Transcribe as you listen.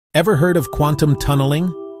Ever heard of quantum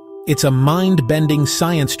tunneling? It's a mind-bending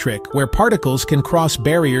science trick where particles can cross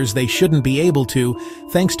barriers they shouldn't be able to,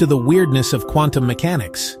 thanks to the weirdness of quantum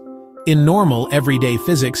mechanics. In normal, everyday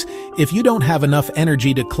physics, if you don't have enough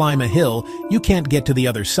energy to climb a hill, you can't get to the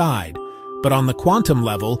other side. But on the quantum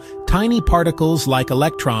level, tiny particles like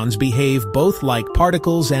electrons behave both like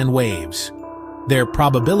particles and waves. Their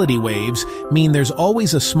probability waves mean there's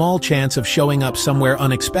always a small chance of showing up somewhere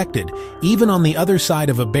unexpected, even on the other side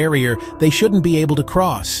of a barrier they shouldn't be able to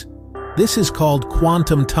cross. This is called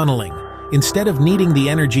quantum tunneling. Instead of needing the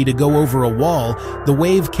energy to go over a wall, the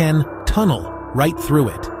wave can tunnel right through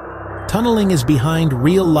it. Tunneling is behind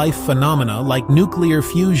real-life phenomena like nuclear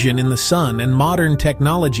fusion in the sun and modern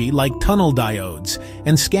technology like tunnel diodes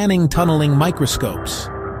and scanning tunneling microscopes.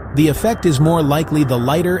 The effect is more likely the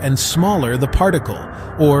lighter and smaller the particle,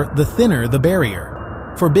 or the thinner the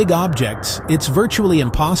barrier. For big objects, it's virtually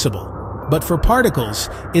impossible. But for particles,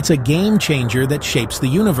 it's a game changer that shapes the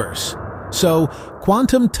universe. So,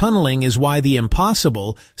 quantum tunneling is why the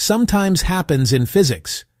impossible sometimes happens in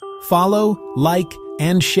physics. Follow, like,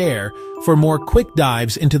 and share for more quick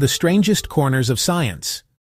dives into the strangest corners of science.